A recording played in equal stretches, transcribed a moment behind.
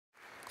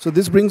So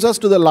this brings us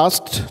to the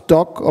last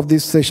talk of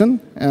this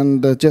session,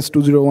 and chess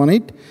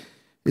 2018.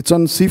 It's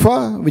on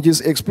SIFA, which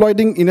is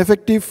exploiting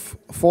ineffective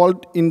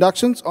fault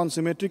inductions on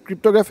symmetric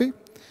cryptography.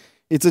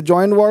 It's a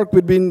joint work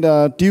between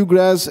TU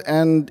Graz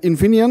and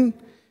Infineon,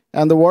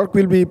 and the work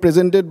will be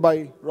presented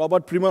by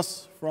Robert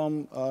Primus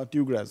from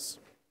TU Graz.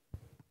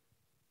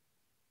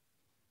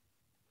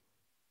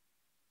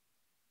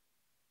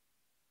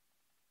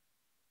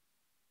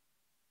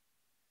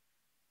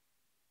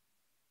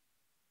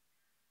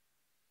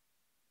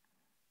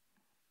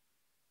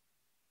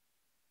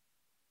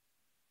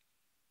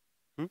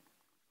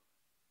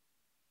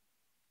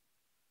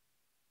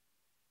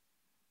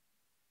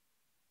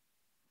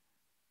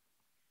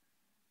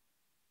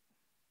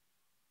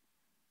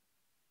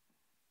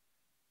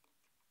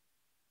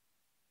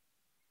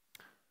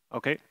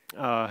 Okay,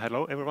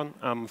 hello everyone.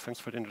 Thanks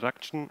for the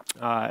introduction.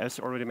 As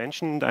already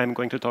mentioned, I'm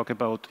going to talk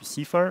about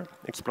SIFA,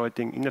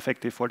 exploiting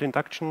ineffective fault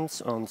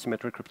inductions on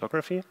symmetric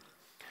cryptography.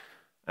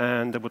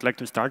 And I would like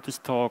to start this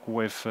talk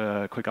with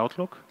a quick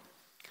outlook.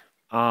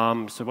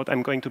 So what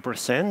I'm going to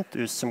present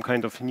is some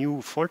kind of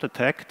new fault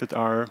attack that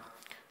are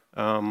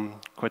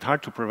quite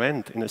hard to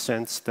prevent in a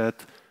sense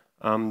that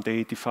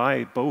they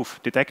defy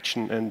both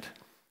detection and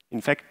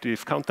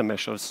effective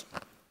countermeasures.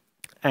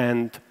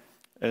 And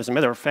as a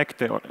matter of fact,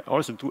 they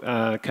also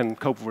can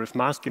cope with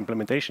mask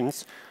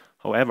implementations.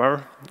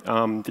 However,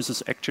 this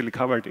is actually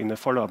covered in a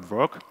follow-up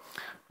work,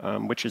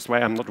 which is why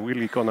I'm not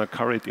really going to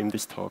cover it in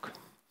this talk.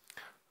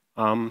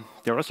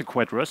 They're also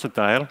quite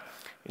versatile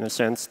in a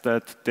sense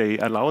that they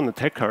allow an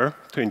attacker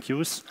to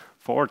induce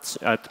faults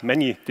at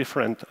many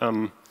different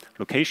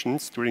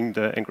locations during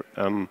the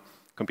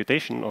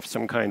computation of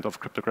some kind of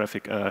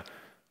cryptographic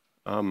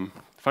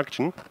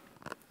function.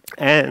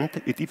 And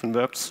it even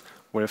works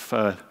with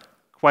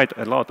quite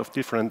a lot of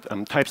different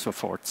types of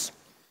faults.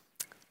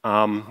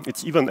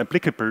 It's even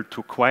applicable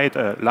to quite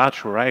a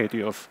large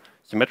variety of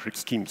symmetric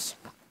schemes.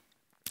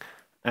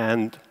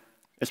 And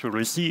as we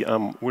will see,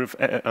 we've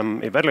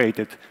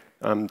evaluated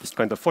this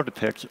kind of fault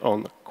attacks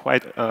on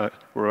quite a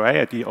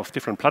variety of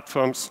different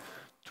platforms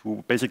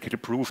to basically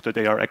prove that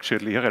they are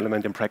actually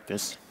relevant in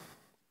practice.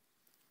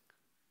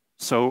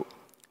 So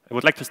I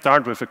would like to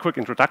start with a quick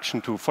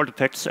introduction to fault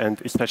attacks and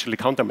especially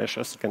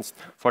countermeasures against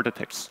fault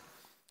attacks.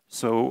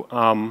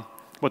 So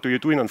what are you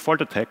doing on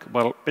fault attack?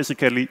 Well,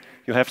 basically,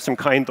 you have some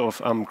kind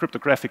of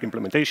cryptographic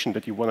implementation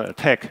that you want to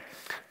attack.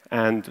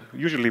 And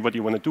usually what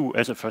you want to do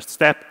as a first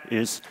step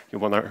is you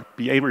want to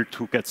be able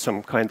to get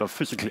some kind of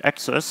physical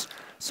access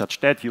such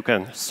that you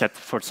can set,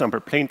 for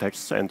example, plain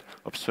texts and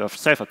observe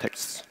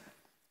ciphertexts.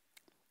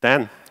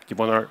 Then you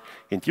want to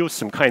induce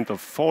some kind of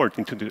fault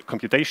into the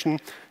computation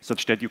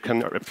such that you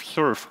can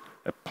observe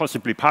a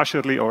possibly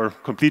partially or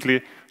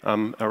completely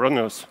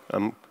erroneous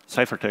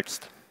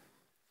ciphertext.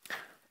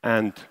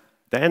 And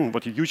then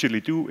what you usually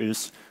do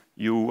is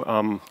you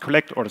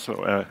collect also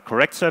a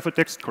correct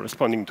ciphertext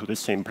corresponding to the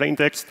same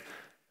plaintext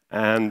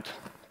and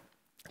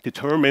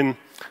determine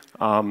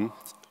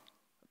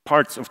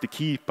parts of the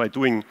key by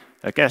doing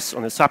a guess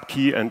on a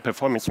subkey and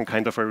performing some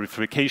kind of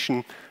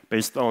verification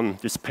based on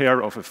this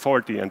pair of a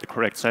faulty and the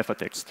correct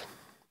ciphertext.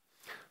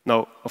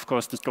 Now, of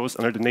course, this goes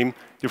under the name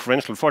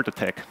differential fault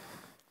attack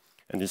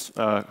and is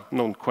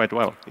known quite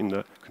well in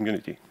the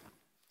community.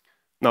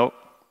 Now,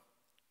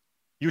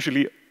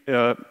 usually,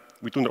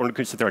 we don't only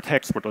consider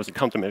attacks, but also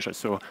countermeasures.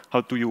 So how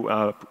do you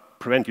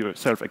prevent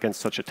yourself against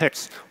such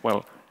attacks?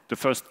 Well, the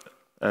first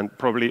and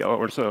probably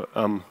also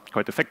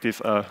quite effective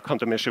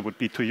countermeasure would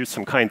be to use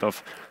some kind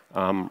of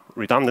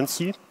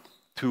redundancy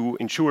to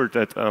ensure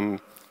that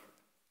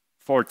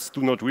faults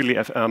do not really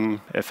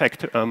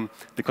affect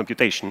the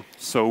computation.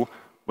 So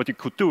what you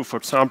could do, for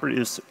example,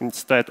 is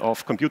instead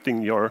of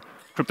computing your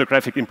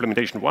cryptographic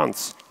implementation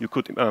once, you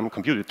could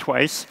compute it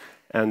twice,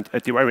 and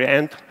at the very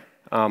end,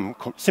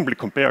 simply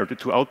compare the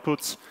two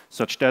outputs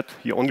such that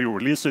you only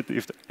release it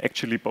if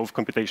actually both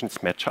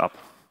computations match up.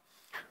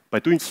 By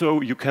doing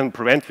so, you can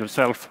prevent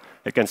yourself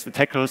against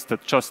attackers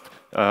that just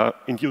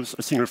induce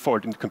a single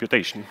fault in the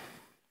computation.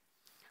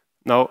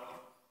 Now,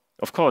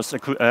 of course,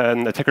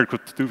 an attacker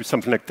could do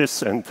something like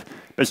this and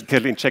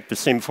basically inject the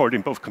same fault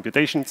in both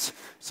computations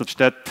such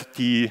that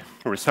the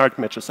result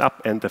matches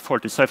up and the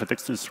faulty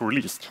ciphertext is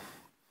released.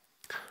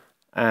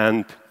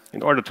 And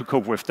in order to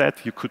cope with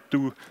that, you could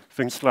do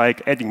things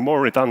like adding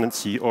more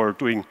redundancy or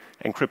doing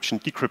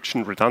encryption,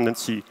 decryption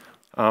redundancy,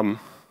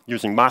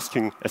 using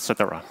masking,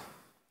 etc.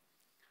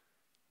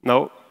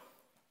 Now,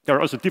 there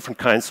are also different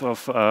kinds of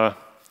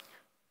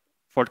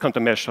fault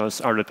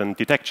countermeasures other than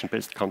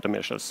detection-based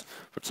countermeasures.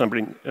 For example,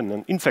 in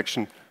an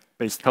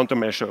infection-based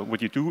countermeasure,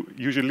 what you do,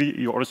 usually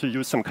you also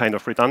use some kind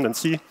of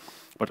redundancy,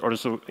 but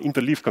also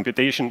interleave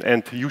computation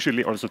and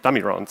usually also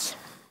dummy rounds.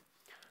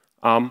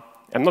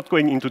 I'm not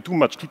going into too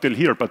much detail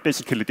here, but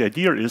basically the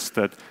idea is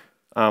that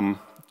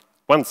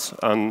once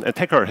an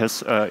attacker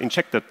has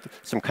injected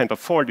some kind of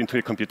fault into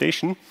a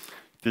computation,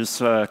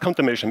 this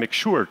countermeasure makes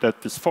sure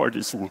that this fault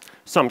is in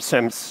some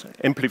sense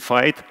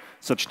amplified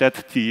such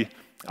that the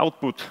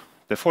output,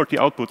 the faulty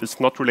output, is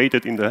not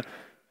related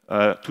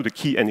to the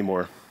key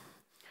anymore.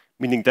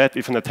 meaning that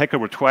if an attacker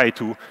would try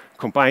to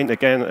combine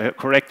again a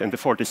correct and a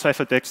faulty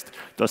ciphertext,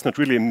 there's not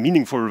really a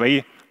meaningful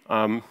way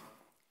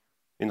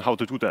in how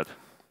to do that.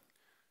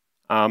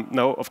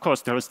 Now, of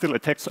course, there are still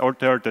attacks out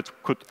there that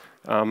could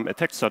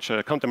attack such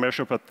a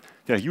countermeasure, but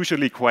they're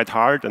usually quite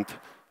hard and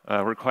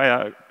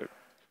require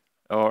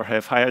or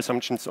have high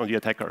assumptions on the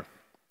attacker.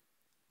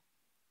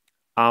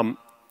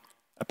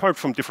 Apart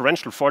from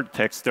differential fault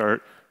attacks,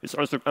 there is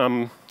also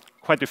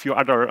quite a few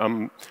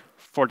other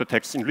fault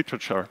attacks in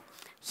literature.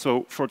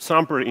 So, for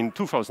example, in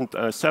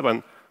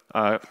 2007,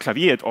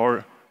 Clavier et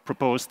al.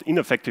 Proposed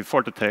ineffective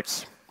fault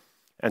attacks.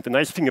 And the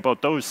nice thing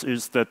about those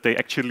is that they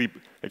actually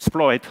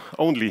exploit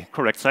only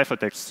correct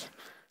ciphertexts.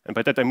 And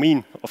by that I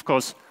mean, of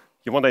course,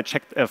 you want to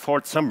inject a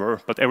fault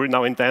somewhere, but every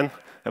now and then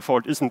a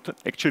fault isn't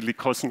actually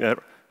causing a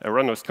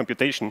erroneous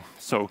computation.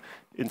 So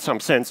in some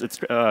sense, it's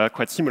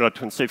quite similar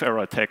to a safe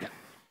error attack.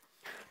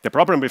 The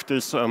problem with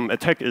this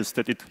attack is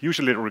that it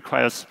usually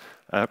requires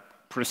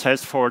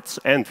precise faults,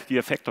 and the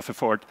effect of a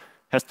fault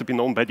has to be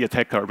known by the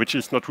attacker, which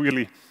is not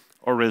really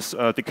always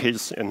the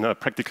case in a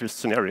practical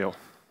scenario.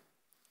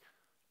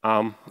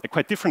 A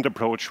quite different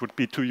approach would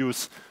be to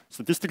use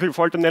statistical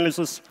fault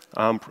analysis,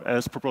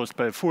 as proposed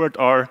by Fu et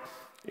al.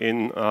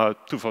 In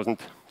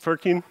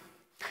 2013.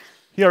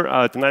 Here,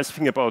 the nice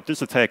thing about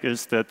this attack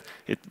is that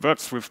it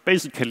works with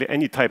basically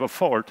any type of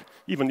fault,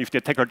 even if the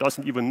attacker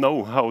doesn't even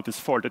know how this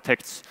fault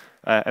affects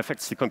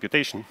the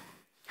computation.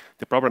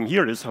 The problem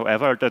here is,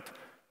 however, that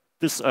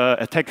this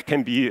attack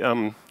can be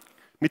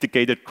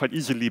mitigated quite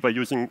easily by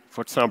using,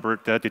 for example,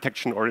 the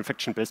detection or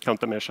infection-based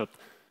countermeasure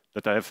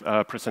that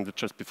I've presented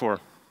just before.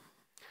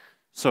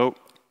 So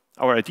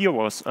our idea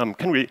was,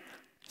 can we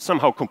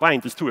somehow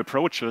combine these two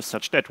approaches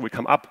such that we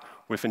come up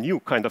with a new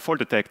kind of fault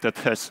attack that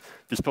has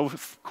these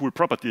both cool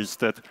properties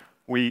that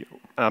we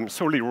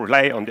solely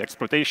rely on the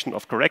exploitation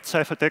of correct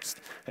ciphertext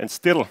and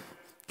still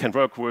can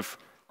work with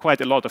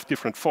quite a lot of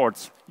different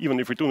faults, even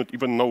if we do not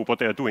even know what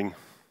they are doing.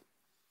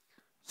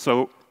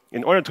 So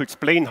in order to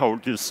explain how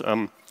this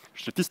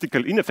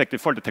statistical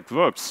ineffective fault attack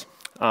works,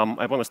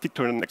 I want to stick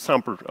to an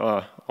example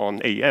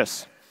on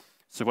AES.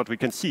 So what we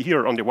can see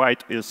here on the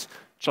right is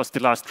just the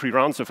last 3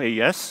 rounds of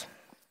AES.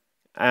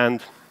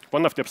 And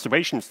one of the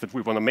observations that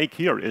we want to make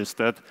here is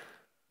that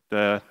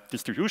the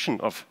distribution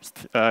of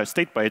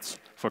state bytes,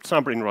 for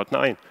example, in round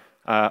 9,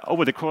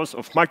 over the course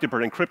of multiple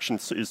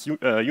encryptions is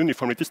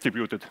uniformly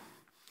distributed.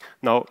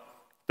 Now,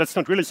 that's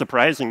not really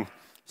surprising,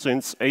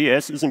 since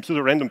AES is in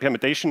pseudo-random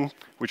permutation,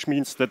 which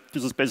means that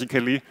this is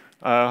basically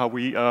how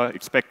we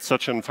expect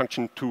such a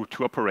function to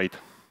operate.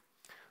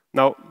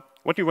 Now,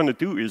 what we want to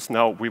do is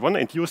now we want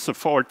to induce a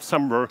fault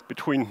somewhere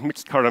between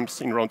mixed columns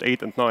in round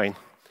 8 and 9.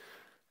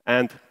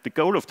 And the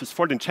goal of this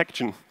fault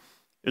injection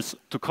is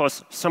to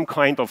cause some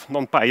kind of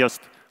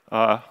non-biased,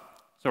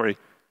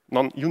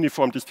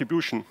 non-uniform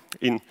distribution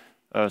in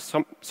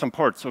some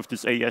parts of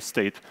this AES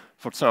state,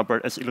 for example,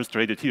 as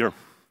illustrated here.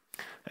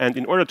 And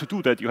in order to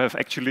do that, you have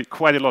actually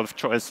quite a lot of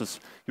choices.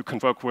 You can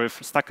work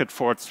with staggered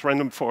faults,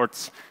 random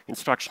faults,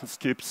 instruction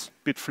skips,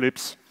 bit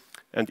flips,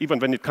 and even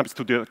when it comes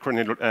to the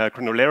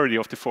granularity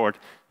of the fault,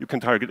 you can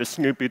target a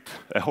single bit,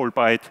 a whole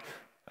byte,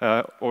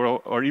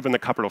 or even a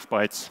couple of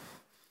bytes.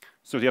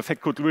 So the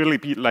effect could really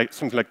be like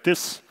something like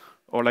this,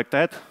 or like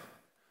that,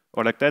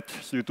 or like that.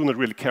 So you do not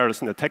really care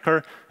as an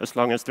attacker, as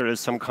long as there is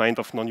some kind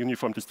of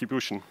non-uniform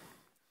distribution.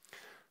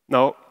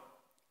 Now,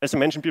 as I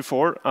mentioned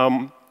before,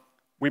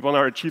 we want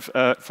to achieve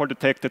a fault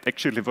attack that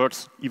actually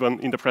works even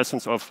in the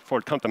presence of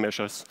fault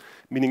countermeasures,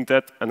 meaning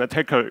that an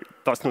attacker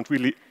does not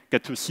really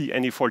get to see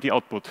any faulty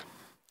output.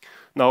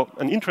 Now,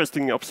 an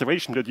interesting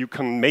observation that you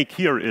can make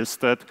here is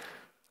that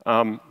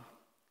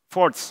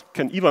faults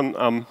can even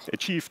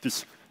achieve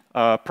this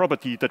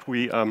property that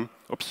we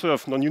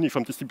observe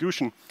non-uniform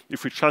distribution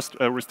if we just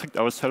restrict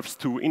ourselves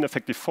to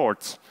ineffective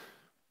faults.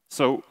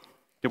 So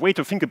the way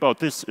to think about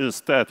this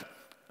is that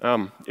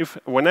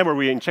whenever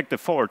we inject a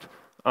fault,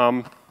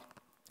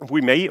 we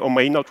may or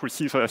may not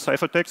receive a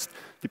ciphertext,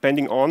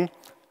 depending on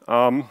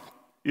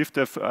if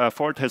the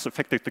fault has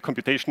affected the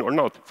computation or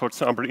not, for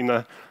example, in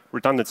a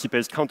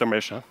redundancy-based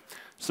countermeasure.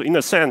 So in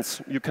a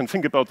sense, you can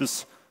think about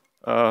this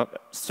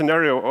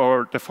scenario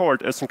or the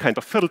fault as some kind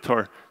of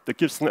filter that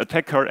gives an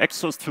attacker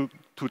access to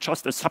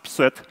just a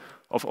subset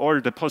of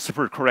all the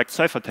possible correct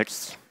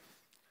ciphertexts,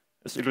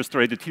 as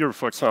illustrated here,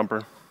 for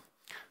example.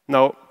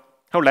 Now,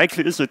 how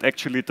likely is it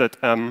actually that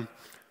an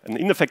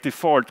ineffective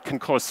fault can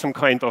cause some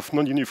kind of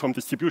non-uniform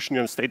distribution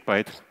in a state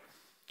byte?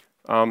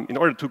 In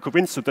order to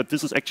convince you that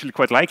this is actually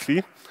quite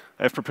likely,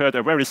 I've prepared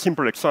a very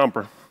simple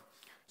example.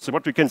 So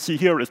what we can see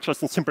here is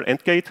just a simple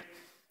AND gate,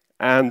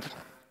 and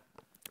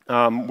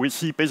we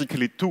see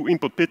basically 2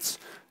 input bits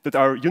that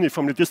are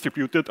uniformly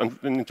distributed,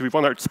 and we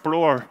want to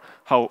explore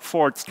how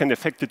faults can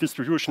affect the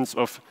distributions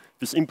of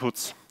these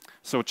inputs.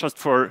 So just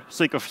for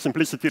sake of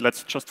simplicity,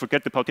 let's just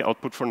forget about the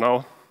output for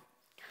now.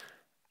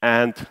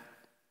 And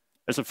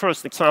as a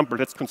first example,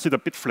 let's consider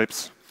bit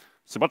flips.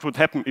 So what would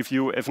happen if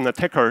an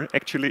attacker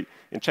actually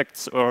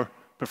injects or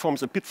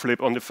performs a bit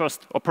flip on the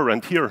first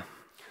operand here?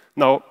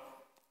 Now,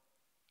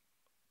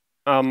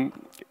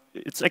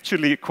 it's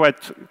actually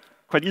quite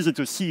quite easy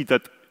to see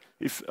that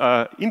if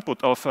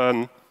input of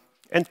an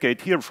AND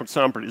gate here, for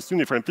example, is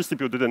uniformly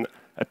distributed, then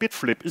a bit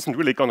flip isn't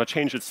really going to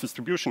change its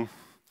distribution.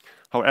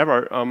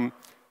 However,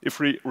 if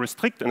we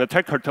restrict an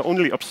attacker to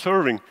only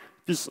observing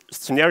these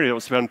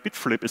scenarios where a bit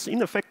flip is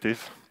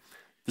ineffective,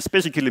 this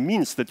basically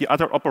means that the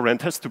other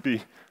operand has to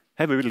be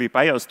heavily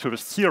biased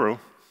towards 0,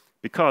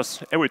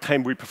 because every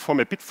time we perform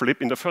a bit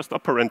flip in the first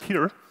operand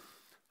here,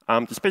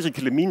 this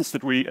basically means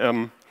that we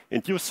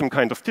induce some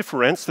kind of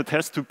difference that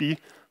has to be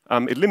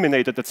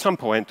eliminated at some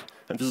point.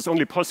 And this is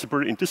only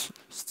possible in this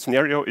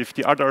scenario if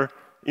the other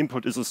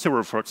input is a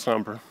 0, for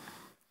example.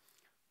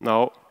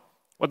 Now,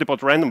 what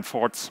about random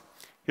faults?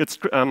 It's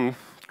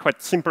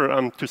quite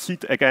simple to see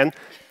again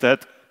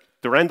that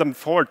the random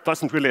fault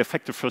doesn't really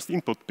affect the first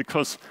input,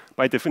 because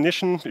by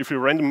definition, if you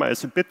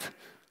randomize a bit,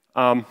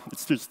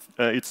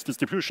 its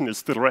distribution is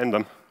still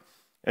random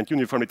and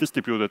uniformly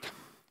distributed.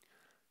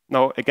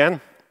 Now,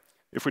 again,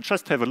 if we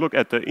just have a look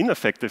at the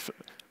ineffective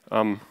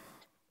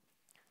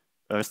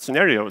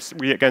scenarios,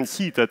 we again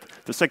see that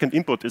the second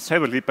input is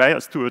heavily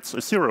biased towards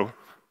a 0.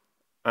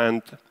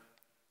 And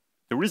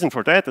the reason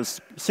for that is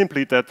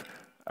simply that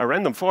a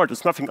random fault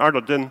is nothing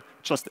other than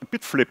just a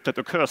bit flip that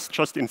occurs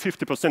just in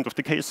 50% of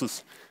the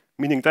cases,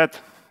 meaning that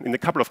in a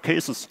couple of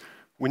cases,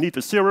 we need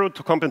a 0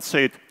 to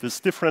compensate this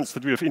difference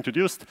that we have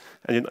introduced,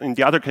 and in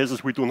the other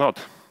cases, we do not.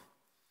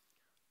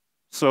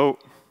 So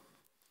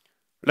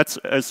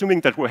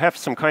assuming that we have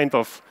some kind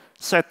of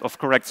set of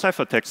correct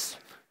ciphertexts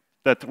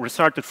that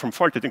resulted from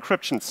faulted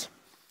encryptions,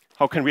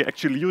 how can we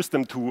actually use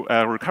them to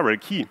recover a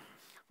key?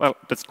 Well,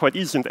 that's quite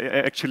easy and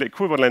actually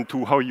equivalent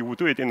to how you would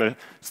do it in a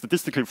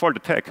statistical fault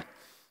attack.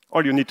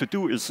 All you need to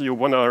do is you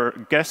want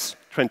to guess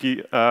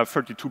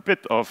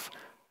 32-bit of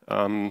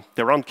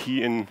the round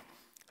key in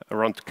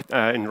round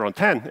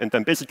 10, and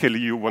then basically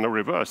you want to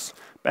reverse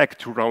back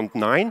to round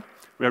 9,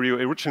 where you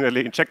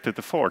originally injected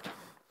the fault.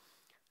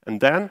 And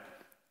then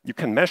you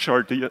can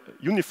measure the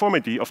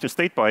uniformity of the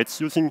state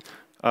bytes using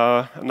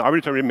an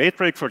arbitrary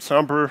metric. For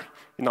example,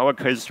 in our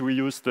case, we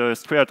use the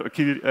squared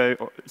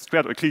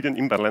Euclidean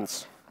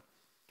imbalance.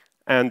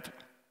 And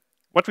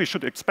what we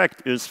should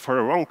expect is, for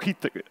a wrong key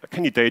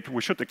candidate,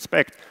 we should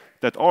expect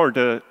that all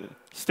the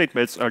state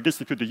bytes are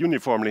distributed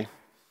uniformly.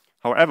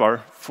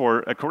 However,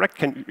 for a correct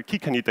key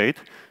candidate,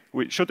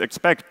 we should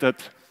expect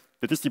that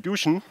the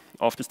distribution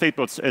of the state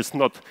bytes is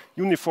not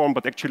uniform,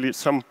 but actually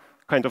some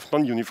kind of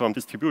non-uniform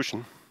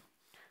distribution.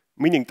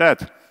 Meaning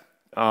that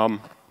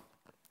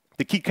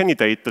the key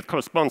candidate that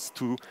corresponds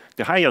to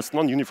the highest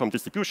non-uniform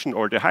distribution,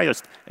 or the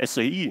highest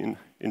SAE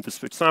in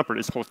this example,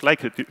 is most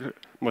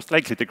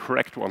likely the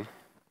correct one.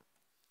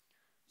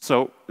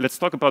 So let's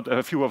talk about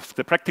a few of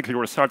the practical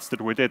results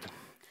that we did.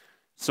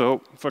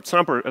 So, for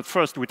example, at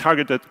first we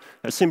targeted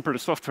a simple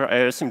software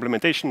IIS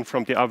implementation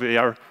from the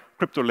AWR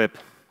Crypto Lab.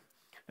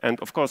 And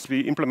of course,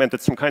 we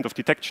implemented some kind of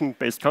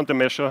detection-based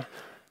countermeasure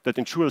that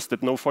ensures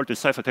that no faulty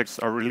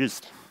ciphertexts are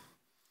released.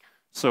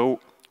 So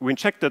we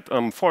injected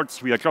faults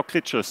via clock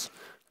glitches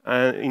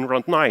in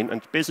round 9,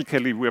 and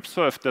basically we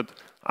observed that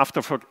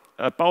after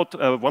about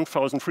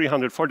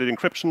 1,300 faulted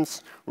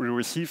encryptions, we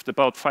received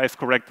about 5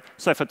 correct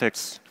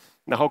ciphertexts.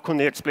 Now, how can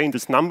I explain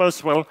these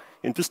numbers? Well,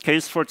 in this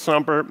case, for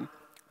example,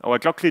 our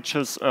clock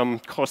glitches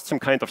caused some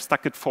kind of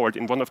stucked fault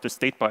in one of the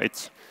state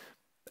bytes.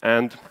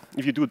 And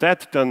if you do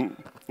that, then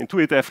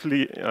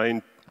intuitively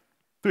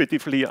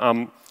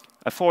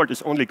a fault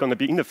is only going to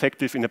be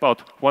ineffective in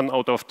about 1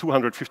 out of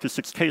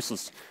 256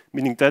 cases,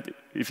 meaning that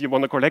if you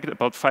want to collect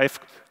about 5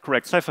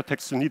 correct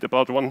ciphertexts, you need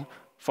about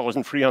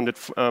 1,300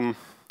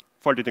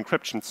 faulted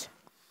encryptions.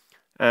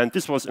 And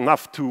this was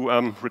enough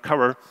to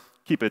recover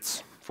key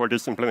bits for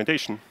this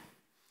implementation.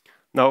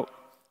 Now,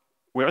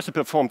 we also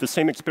performed the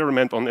same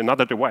experiment on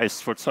another device,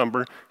 for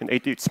example, an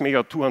ATX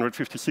Mega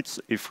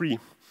 256A3.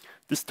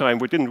 This time,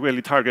 we didn't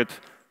really target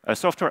a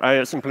software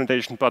IIS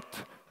implementation, but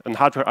a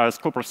hardware IIS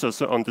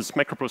coprocessor on this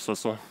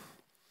microprocessor.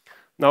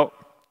 Now,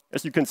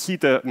 as you can see,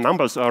 the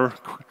numbers are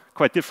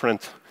quite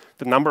different.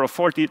 The number of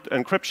faulty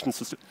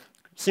encryptions is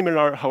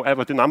similar.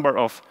 However, the number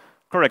of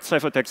correct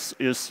ciphertexts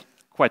is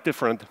quite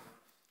different.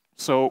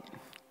 So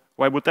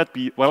why would that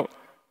be? Well,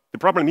 the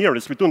problem here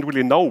is we don't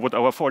really know what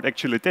our fault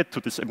actually did to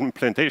this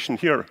implementation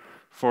here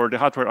for the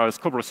hardware IIS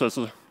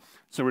coprocessor,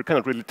 so we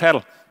cannot really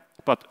tell.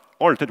 But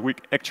all that we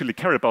actually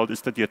care about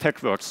is that the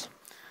attack works.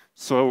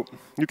 So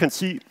you can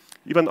see,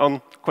 even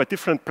on quite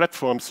different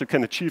platforms, you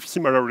can achieve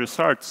similar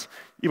results,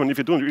 even if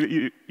you do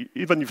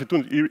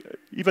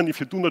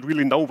not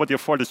really know what your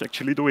fault is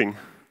actually doing.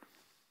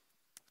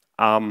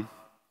 Now,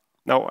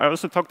 I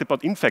also talked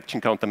about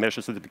infection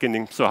countermeasures at the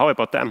beginning. So how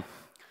about them?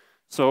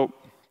 So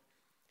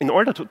in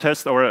order to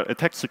test our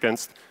attacks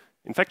against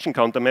infection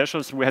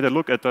countermeasures, we had a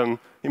look at an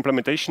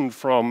implementation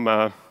from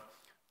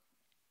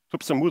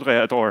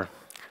Tupsamudre et al.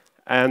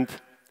 And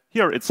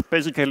here it's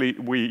basically,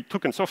 we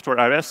took in software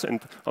IIS, and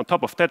on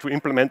top of that, we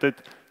implemented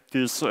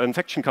this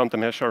infection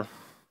countermeasure.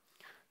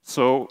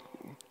 So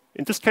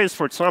in this case,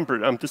 for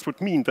example, this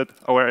would mean that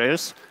our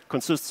IIS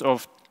consists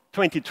of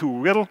 22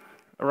 real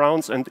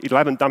rounds and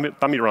 11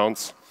 dummy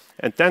rounds.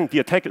 And then the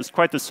attack is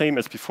quite the same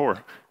as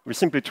before. we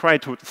simply try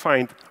to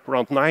find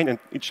around 9 and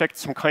inject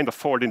some kind of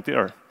fault in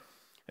there.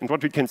 And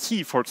what we can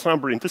see, for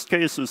example, in this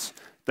case is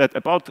that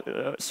about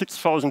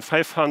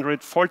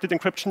 6,500 faulted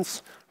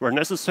encryptions were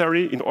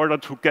necessary in order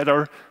to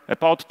gather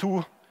about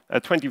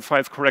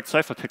 25 correct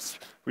ciphertexts,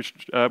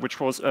 which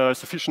was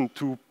sufficient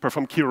to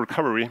perform key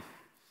recovery.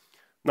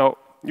 Now,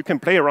 you can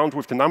play around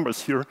with the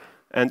numbers here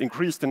and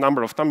increase the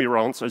number of dummy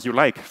rounds as you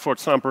like. For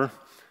example,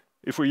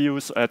 if we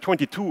use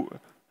 22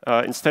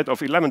 instead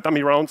of 11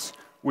 dummy rounds,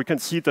 we can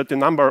see that the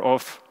number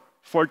of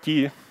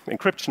 40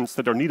 encryptions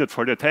that are needed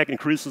for the attack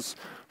increases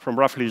from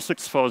roughly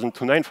 6,000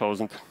 to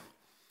 9,000.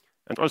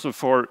 And also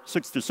for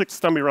 66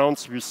 dummy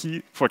rounds, we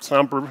see, for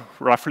example,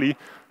 roughly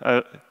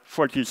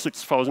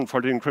 46,000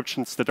 for the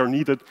encryptions that are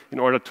needed in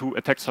order to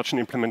attack such an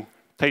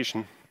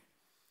implementation.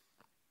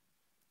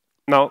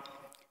 Now,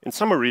 in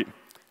summary,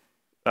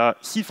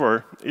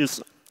 SIFA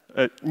is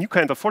a new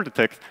kind of fault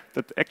attack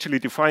that actually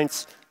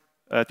defies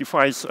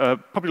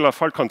popular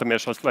fault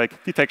countermeasures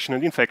like detection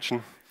and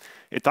infection.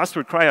 It does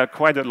require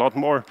quite a lot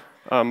more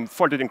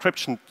faulted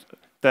encryption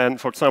than,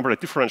 for example, a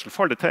differential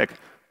fault attack.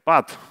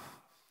 But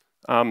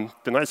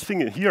the nice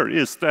thing here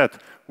is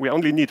that we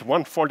only need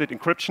one faulted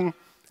encryption,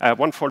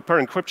 one fault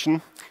per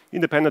encryption,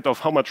 independent of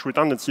how much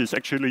redundancy is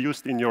actually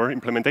used in your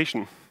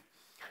implementation.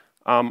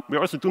 We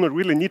also do not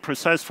really need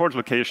precise fault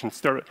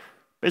locations. There are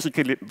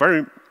basically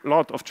very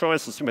lot of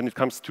choices when it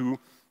comes to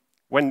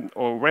when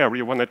or where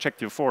you want to check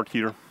your fault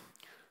here.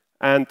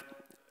 And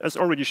as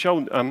already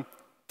shown,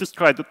 this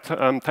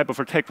type of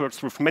attack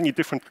works with many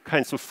different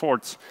kinds of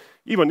faults,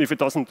 even if it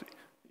doesn't,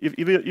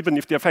 even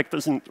if the effect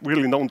isn't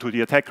really known to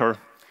the attacker,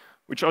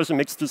 which also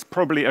makes this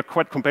probably a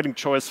quite compelling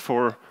choice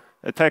for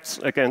attacks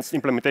against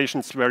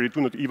implementations where you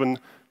do not even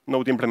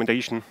know the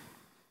implementation.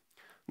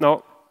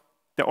 Now,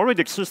 there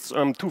already exists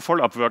 2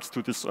 follow-up works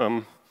to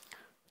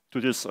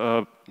this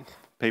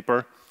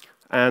paper,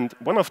 and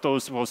one of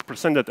those was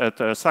presented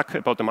at SAC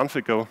about a month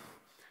ago.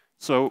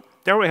 So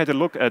there we had a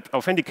look at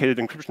authenticated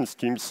encryption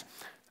schemes,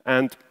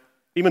 and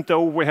even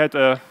though we had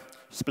a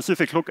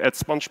specific look at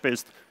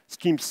sponge-based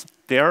schemes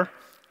there,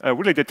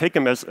 really the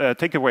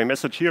takeaway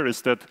message here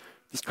is that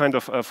this kind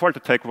of fault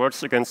attack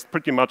works against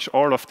pretty much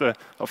all of the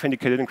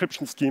authenticated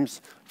encryption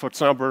schemes. For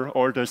example,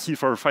 all the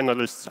SIFA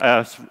finalists,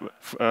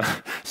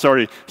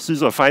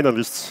 SISA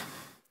finalists.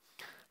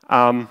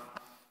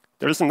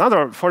 There is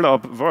another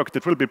follow-up work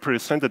that will be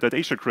presented at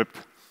AsiaCrypt.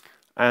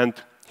 And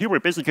here we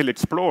basically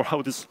explore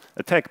how this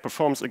attack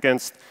performs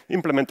against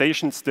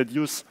implementations that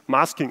use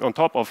masking on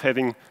top of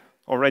having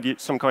already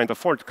some kind of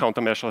fault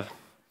countermeasure.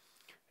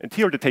 And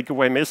here the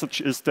takeaway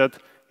message is that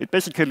it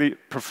basically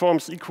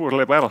performs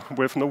equally well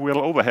with no real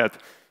overhead,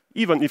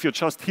 even if you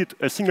just hit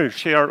a single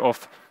share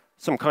of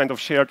some kind of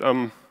shared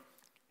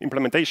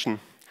implementation.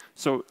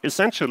 So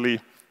essentially,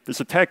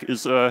 this attack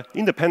is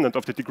independent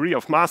of the degree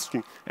of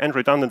masking and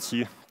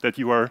redundancy that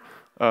you are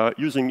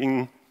using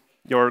in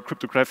your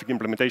cryptographic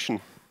implementation.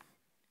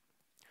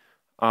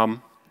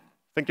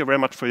 Thank you very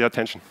much for your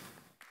attention.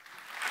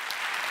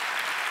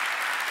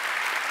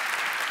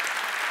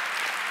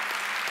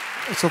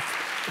 So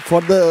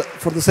for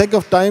the sake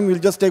of time, we'll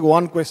just take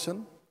one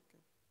question.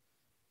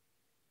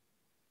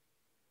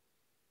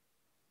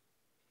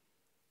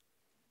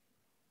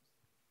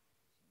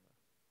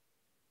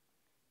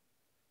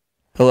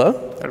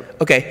 Hello?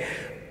 Okay.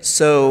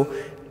 So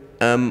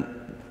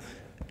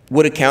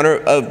would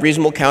a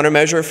reasonable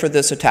countermeasure for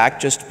this attack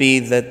just be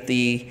that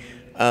the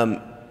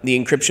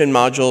encryption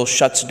module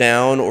shuts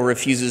down or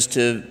refuses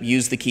to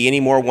use the key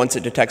anymore once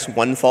it detects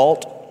one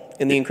fault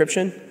in the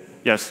encryption?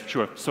 Yes,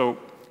 sure. So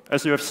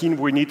as you have seen,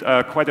 we need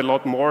quite a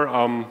lot more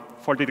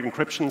faulted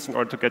encryptions in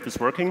order to get this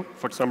working,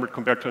 for example,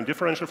 compared to a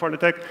differential fault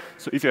attack.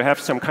 So if you have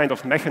some kind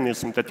of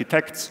mechanism that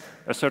detects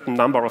a certain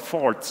number of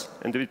faults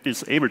and it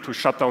is able to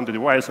shut down the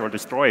device or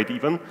destroy it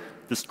even,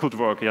 this could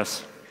work,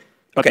 yes.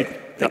 But okay,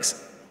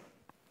 thanks.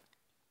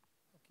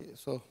 Okay,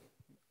 so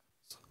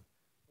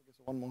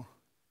one more.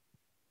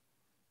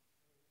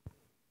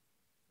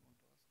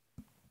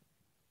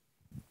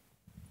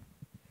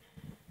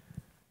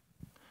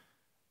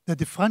 The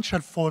differential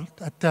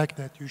fault attack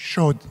that you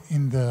showed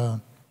in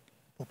the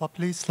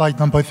probably slide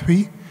number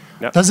 3,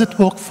 does it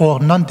work for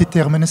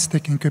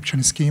non-deterministic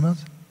encryption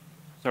schemas?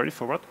 Sorry,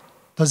 for what?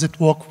 Does it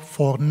work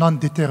for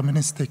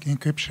non-deterministic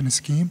encryption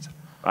schemes?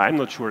 I'm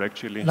not sure,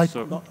 actually. Like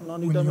so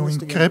when you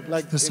encrypt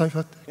like the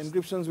ciphertext?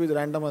 Encryptions with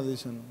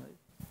randomization. Right?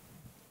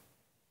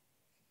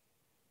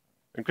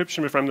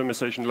 Encryption with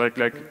randomization,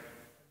 like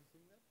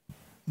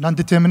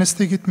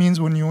non-deterministic, it means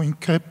when you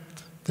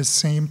encrypt the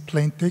same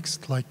plain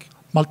text, like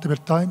multiple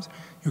times,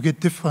 you get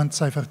different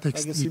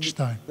ciphertext like each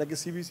time. Like a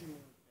CBC.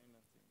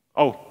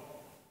 Oh,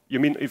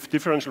 you mean if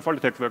differential fault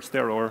attack works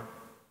there, or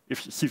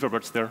if SIFA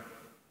works there?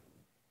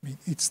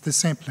 It's the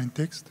same plain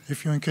text.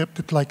 If you encrypt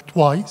it like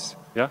twice,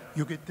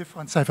 you get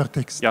different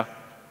ciphertext. Yeah.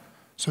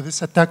 So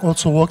this attack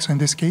also works in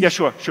this case? Yeah,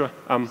 sure, sure.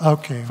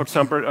 Okay. For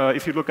example,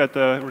 if you look at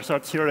the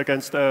results here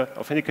against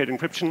authenticated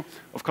encryption,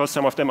 of course,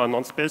 some of them are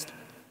nonce-based,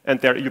 and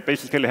there you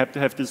basically have to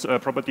have this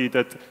property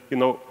that, you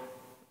know,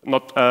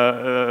 not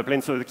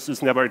plain text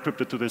is never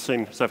encrypted to the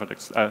same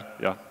ciphertext.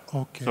 Yeah.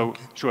 Okay. So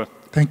okay. sure.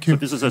 Thank you. So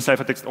this is a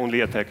ciphertext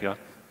only attack. Yeah.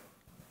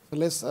 So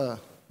let's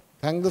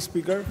thank the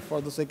speaker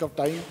for the sake of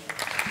time.